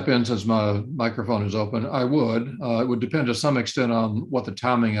step in since my microphone is open. I would. It would depend to some extent on what the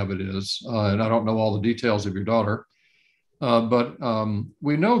timing of it is. And I don't know all the details of your daughter. But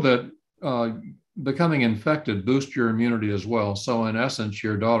we know that becoming infected boosts your immunity as well. So in essence,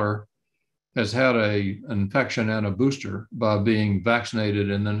 your daughter has had an infection and a booster by being vaccinated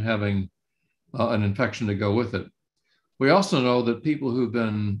and then having an infection to go with it. We also know that people who've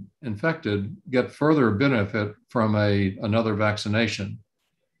been infected get further benefit from another vaccination.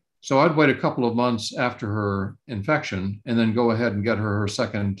 So I'd wait a couple of months after her infection and then go ahead and get her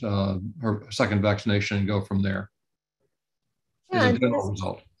second vaccination and go from there. Yeah, Is a general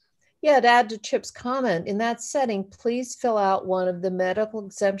result. Yeah, to add to Chip's comment, in that setting, please fill out one of the medical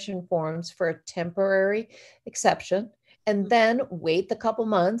exemption forms for a temporary exception, and then wait the couple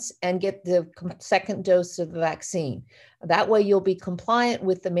months and get the second dose of the vaccine. That way you'll be compliant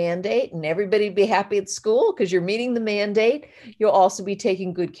with the mandate and everybody will be happy at school because you're meeting the mandate. You'll also be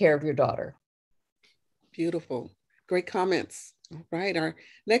taking good care of your daughter. Beautiful. Great comments. All right. Our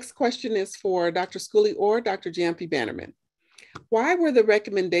next question is for Dr. Schooley or Dr. Jampi Bannerman. Why were the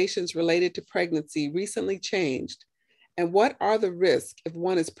recommendations related to pregnancy recently changed? And what are the risks if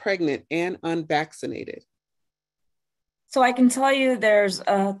one is pregnant and unvaccinated? So I can tell you there's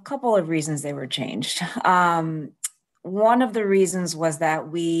a couple of reasons they were changed. One of the reasons was that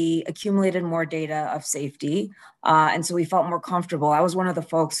we accumulated more data of safety, and so we felt more comfortable. I was one of the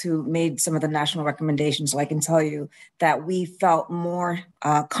folks who made some of the national recommendations, so I can tell you that we felt more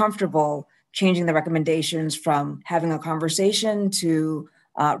comfortable changing the recommendations from having a conversation to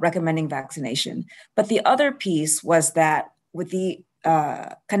recommending vaccination. But the other piece was that with the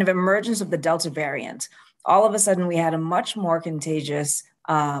kind of emergence of the Delta variant, all of a sudden we had a much more contagious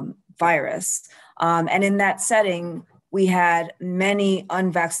virus. And in that setting, we had many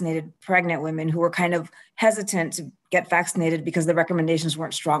unvaccinated pregnant women who were kind of hesitant to get vaccinated because the recommendations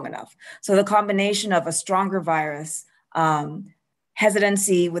weren't strong enough. So the combination of a stronger virus,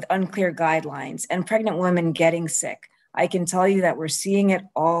 hesitancy with unclear guidelines, and pregnant women getting sick, I can tell you that we're seeing it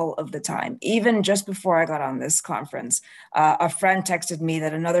all of the time. Even just before I got on this conference, a friend texted me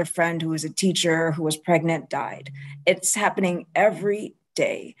that another friend who was a teacher who was pregnant died. It's happening every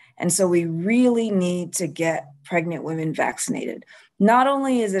day. And so we really need to get pregnant women vaccinated. Not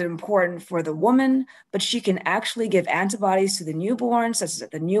only is it important for the woman, but she can actually give antibodies to the newborn, such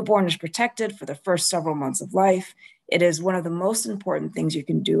that the newborn is protected for the first several months of life. It is one of the most important things you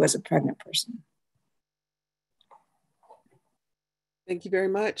can do as a pregnant person. Thank you very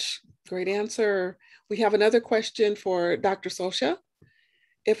much. Great answer. We have another question for Dr. Sosha.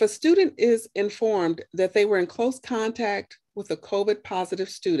 If a student is informed that they were in close contact with a COVID positive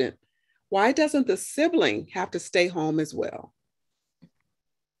student, why doesn't the sibling have to stay home as well?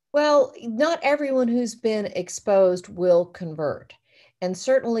 Well, not everyone who's been exposed will convert. And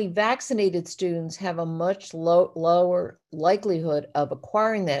certainly vaccinated students have a much lower likelihood of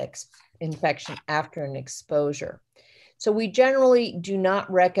acquiring that infection after an exposure. So we generally do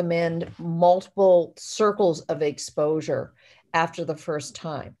not recommend multiple circles of exposure after the first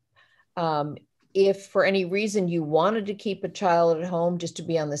time. If for any reason you wanted to keep a child at home just to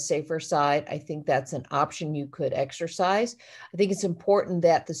be on the safer side, I think that's an option you could exercise. I think it's important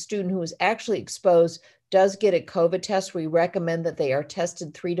that the student who is actually exposed does get a COVID test. We recommend that they are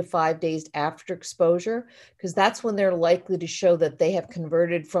tested 3 to 5 days after exposure, because that's when they're likely to show that they have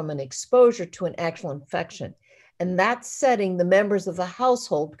converted from an exposure to an actual infection. And that setting, the members of the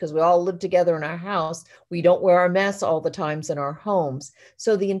household, because we all live together in our house, we don't wear our masks all the times in our homes.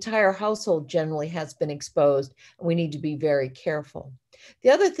 So the entire household generally has been exposed, and we need to be very careful. The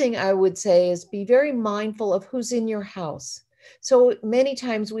other thing I would say is be very mindful of who's in your house. So many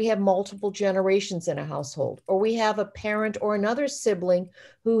times we have multiple generations in a household, or we have a parent or another sibling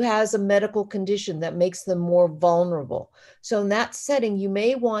who has a medical condition that makes them more vulnerable. So in that setting, you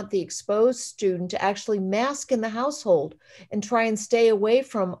may want the exposed student to actually mask in the household and try and stay away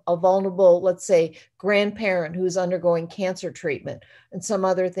from a vulnerable, let's say, grandparent who's undergoing cancer treatment and some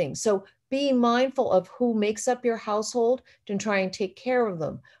other things. So be mindful of who makes up your household and try and take care of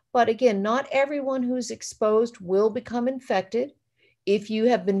them. But again, not everyone who's exposed will become infected. If you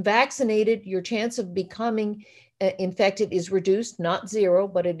have been vaccinated, your chance of becoming infected is reduced, not zero,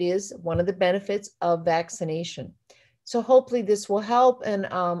 but it is one of the benefits of vaccination. So hopefully this will help, and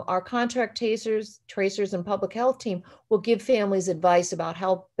our contact tracers and public health team will give families advice about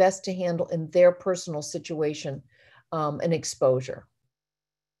how best to handle in their personal situation an exposure.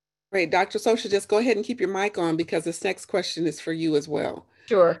 Great, Dr. Sosha, just go ahead and keep your mic on because this next question is for you as well.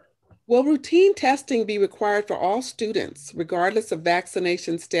 Sure. Will routine testing be required for all students, regardless of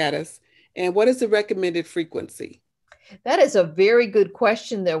vaccination status? And what is the recommended frequency? That is a very good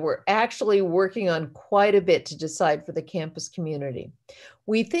question that we're actually working on quite a bit to decide for the campus community.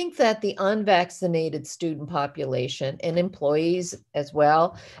 We think that the unvaccinated student population and employees as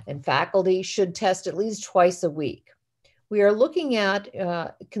well and faculty should test at least twice a week. We are looking at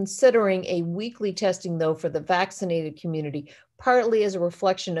considering a weekly testing, though, for the vaccinated community, partly as a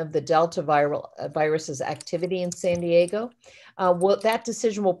reflection of the Delta virus's activity in San Diego. That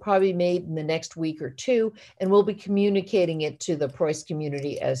decision will probably be made in the next week or two, and we'll be communicating it to the Preuss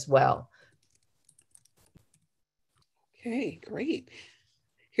community as well. Okay, great.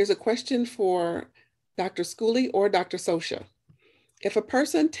 Here's a question for Dr. Schooley or Dr. Sosha. If a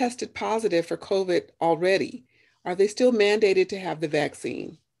person tested positive for COVID already, are they still mandated to have the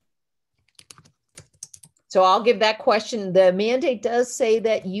vaccine? So I'll give that question. The mandate does say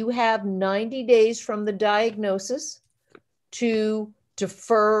that you have 90 days from the diagnosis to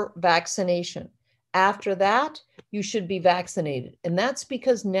defer vaccination. After that, you should be vaccinated. And that's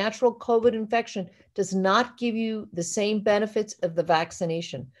because natural COVID infection does not give you the same benefits of the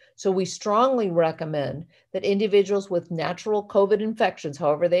vaccination. So we strongly recommend that individuals with natural COVID infections,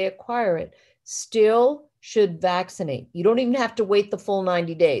 however they acquire it, still should vaccinate. You don't even have to wait the full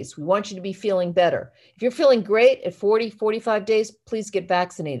 90 days. We want you to be feeling better. If you're feeling great at 40, 45 days, please get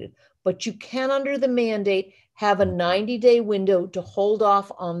vaccinated. But you can, under the mandate, have a 90-day window to hold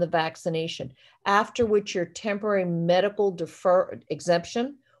off on the vaccination, after which your temporary medical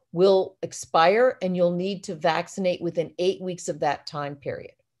exemption will expire and you'll need to vaccinate within 8 weeks of that time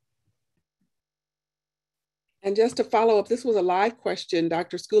period. And just to follow up, this was a live question,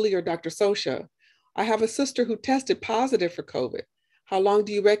 Dr. Schooley or Dr. Sosha. I have a sister who tested positive for COVID. How long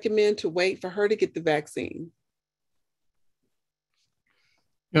do you recommend to wait for her to get the vaccine?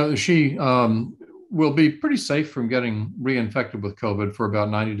 Yeah, she will be pretty safe from getting reinfected with COVID for about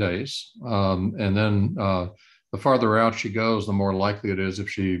 90 days. And then the farther out she goes, the more likely it is if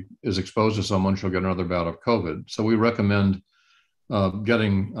she is exposed to someone, she'll get another bout of COVID. So we recommend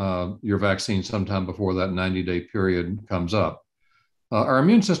getting your vaccine sometime before that 90-day period comes up. Our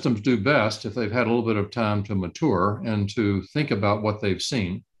immune systems do best if they've had a little bit of time to mature and to think about what they've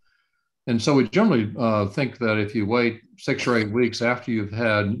seen. And so we generally think that if you wait 6 or 8 weeks after you've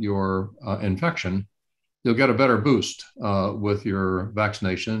had your infection, you'll get a better boost with your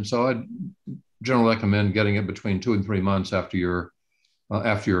vaccination. So I'd generally recommend getting it between 2 and 3 months after your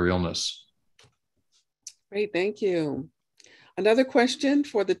illness. Great, thank you. Another question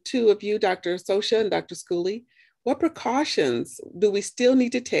for the two of you, Dr. Sosha and Dr. Schooley. What precautions do we still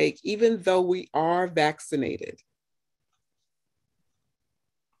need to take even though we are vaccinated?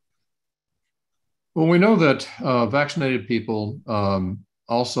 Well, we know that vaccinated people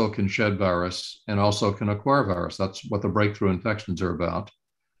also can shed virus and also can acquire virus. That's what the breakthrough infections are about.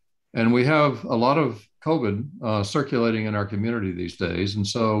 And we have a lot of COVID circulating in our community these days. And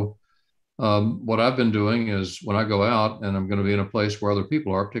so what I've been doing is when I go out and I'm going to be in a place where other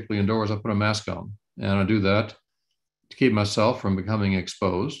people are, particularly indoors, I put a mask on. And I do that to keep myself from becoming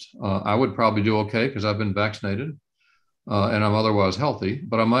exposed. I would probably do okay because I've been vaccinated and I'm otherwise healthy,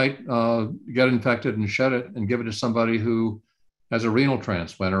 but I might get infected and shed it and give it to somebody who has a renal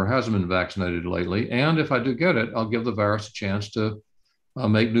transplant or hasn't been vaccinated lately. And if I do get it, I'll give the virus a chance to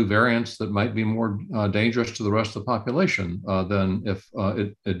make new variants that might be more dangerous to the rest of the population than if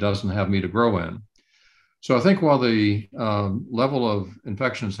it doesn't have me to grow in. So I think while the level of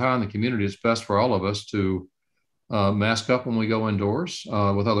infection is high in the community, it's best for all of us to mask up when we go indoors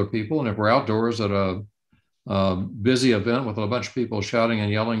with other people. And if we're outdoors at a busy event with a bunch of people shouting and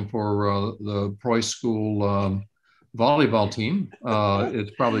yelling for the Preuss school volleyball team,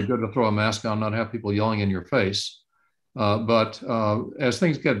 it's probably good to throw a mask on, not have people yelling in your face. But as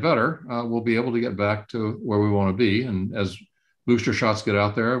things get better, we'll be able to get back to where we want to be. And as booster shots get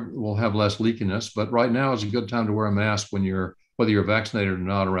out there, we'll have less leakiness. But right now is a good time to wear a mask whether you're vaccinated or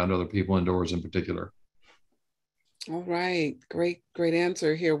not, around other people indoors in particular. All right, great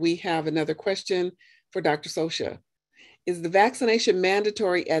answer here. We have another question for Dr. Sosha. Is the vaccination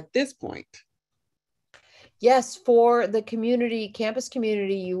mandatory at this point? Yes, for the community, campus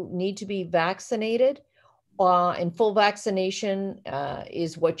community, you need to be vaccinated. And full vaccination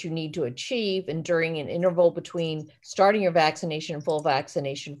is what you need to achieve. And during an interval between starting your vaccination and full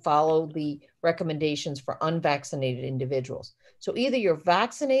vaccination, follow the recommendations for unvaccinated individuals. So either you're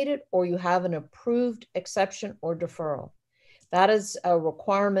vaccinated or you have an approved exception or deferral. That is a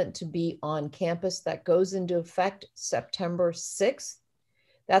requirement to be on campus that goes into effect September 6th.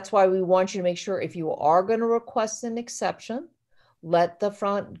 That's why we want you to make sure if you are going to request an exception, let the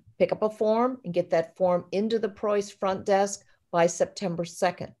front pick up a form and get that form into the Preuss front desk by September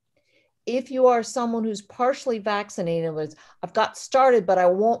 2nd. If you are someone who's partially vaccinated, I've got started, but I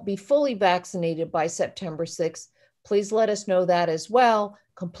won't be fully vaccinated by September 6th, please let us know that as well.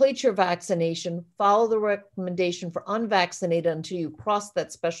 Complete your vaccination, follow the recommendation for unvaccinated until you cross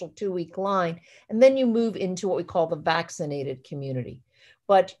that special 2-week line, and then you move into what we call the vaccinated community.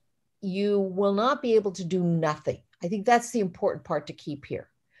 But you will not be able to do nothing. I think that's the important part to keep here,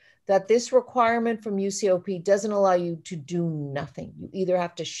 that this requirement from UCOP doesn't allow you to do nothing. You either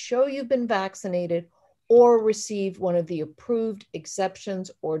have to show you've been vaccinated or receive one of the approved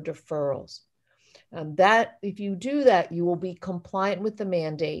exceptions or deferrals. That if you do that, you will be compliant with the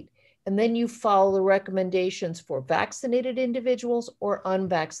mandate, and then you follow the recommendations for vaccinated individuals or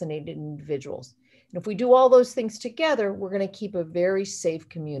unvaccinated individuals. And if we do all those things together, we're going to keep a very safe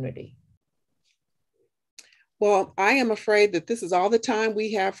community. Well, I am afraid that this is all the time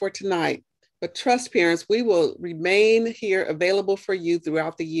we have for tonight, but trust parents, we will remain here available for you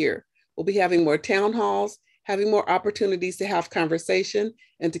throughout the year. We'll be having more town halls, having more opportunities to have conversation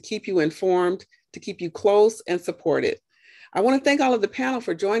and to keep you informed, to keep you close and supported. I want to thank all of the panel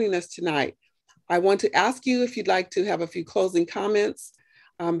for joining us tonight. I want to ask you if you'd like to have a few closing comments,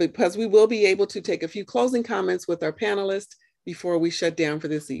 because we will be able to take a few closing comments with our panelists before we shut down for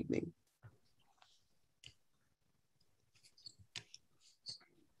this evening.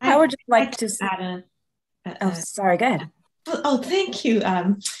 I would just like to add sorry, go ahead. Oh, thank you,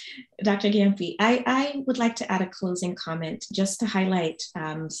 Dr. Gyamfi. I would like to add a closing comment just to highlight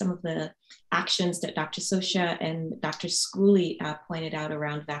some of the actions that Dr. Sosha and Dr. Schooley pointed out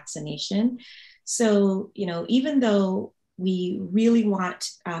around vaccination. So, you know, even though we really want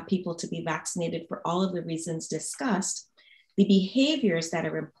people to be vaccinated for all of the reasons discussed, the behaviors that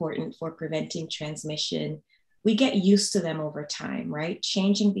are important for preventing transmission, we get used to them over time, right?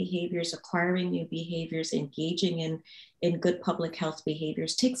 Changing behaviors, acquiring new behaviors, engaging in good public health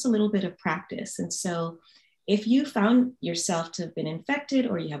behaviors takes a little bit of practice. And so if you found yourself to have been infected,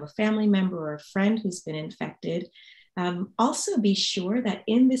 or you have a family member or a friend who's been infected, also be sure that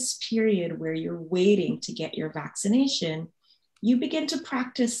in this period where you're waiting to get your vaccination, you begin to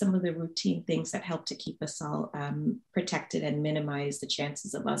practice some of the routine things that help to keep us all protected and minimize the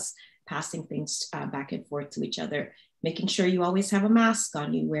chances of us passing things back and forth to each other, making sure you always have a mask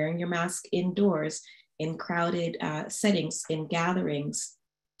on you, wearing your mask indoors, in crowded settings, in gatherings,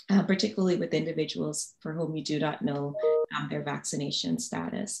 particularly with individuals for whom you do not know their vaccination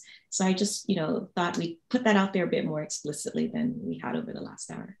status. So I just, thought we'd put that out there a bit more explicitly than we had over the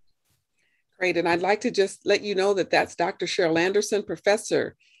last hour. Great, and I'd like to just let you know that that's Dr. Cheryl Anderson,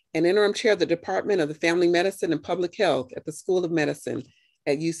 professor and interim chair of the Department of the Family Medicine and Public Health at the School of Medicine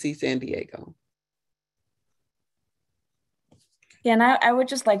at UC San Diego. Yeah, and I would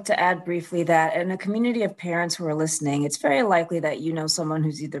just like to add briefly that in a community of parents who are listening, it's very likely that you know someone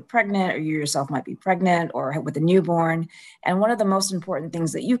who's either pregnant or you yourself might be pregnant or with a newborn. And one of the most important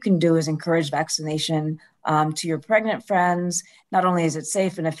things that you can do is encourage vaccination to your pregnant friends. Not only is it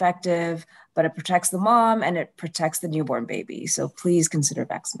safe and effective, but it protects the mom and it protects the newborn baby. So please consider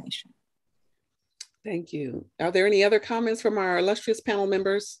vaccination. Thank you. Are there any other comments from our illustrious panel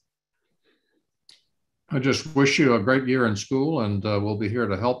members? I just wish you a great year in school, and we'll be here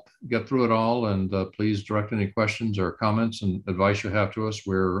to help get through it all. And please direct any questions or comments and advice you have to us.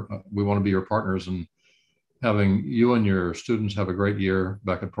 We want to be your partners in having you and your students have a great year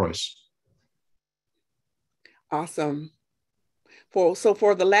back at Preuss. Awesome. So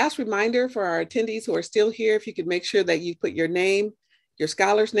for the last reminder for our attendees who are still here, if you could make sure that you put your name, your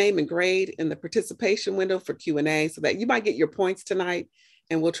scholar's name and grade in the participation window for Q&A so that you might get your points tonight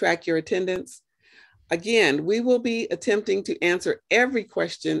and we'll track your attendance. Again, we will be attempting to answer every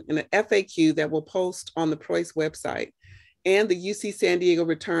question in an FAQ that we'll post on the Preuss website and the UC San Diego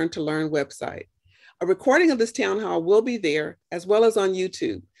Return to Learn website. A recording of this town hall will be there as well as on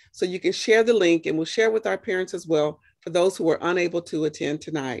YouTube, so you can share the link and we'll share with our parents as well for those who are unable to attend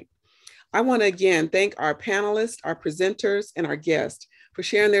tonight. I want to again thank our panelists, our presenters, and our guests for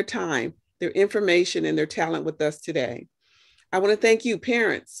sharing their time, their information, and their talent with us today. I want to thank you,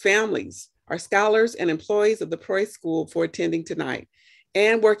 parents, families, our scholars and employees of the Preuss School for attending tonight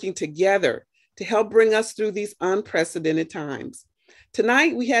and working together to help bring us through these unprecedented times.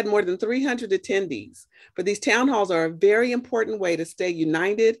 Tonight, we had more than 300 attendees, but these town halls are a very important way to stay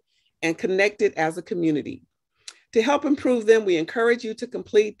united and connected as a community. To help improve them, we encourage you to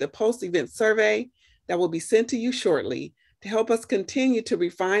complete the post-event survey that will be sent to you shortly to help us continue to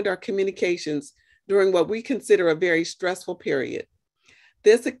refine our communications during what we consider a very stressful period.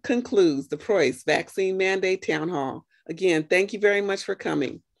 This concludes the Preuss Vaccine Mandate Town Hall. Again, thank you very much for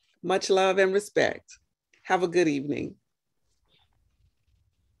coming. Much love and respect. Have a good evening.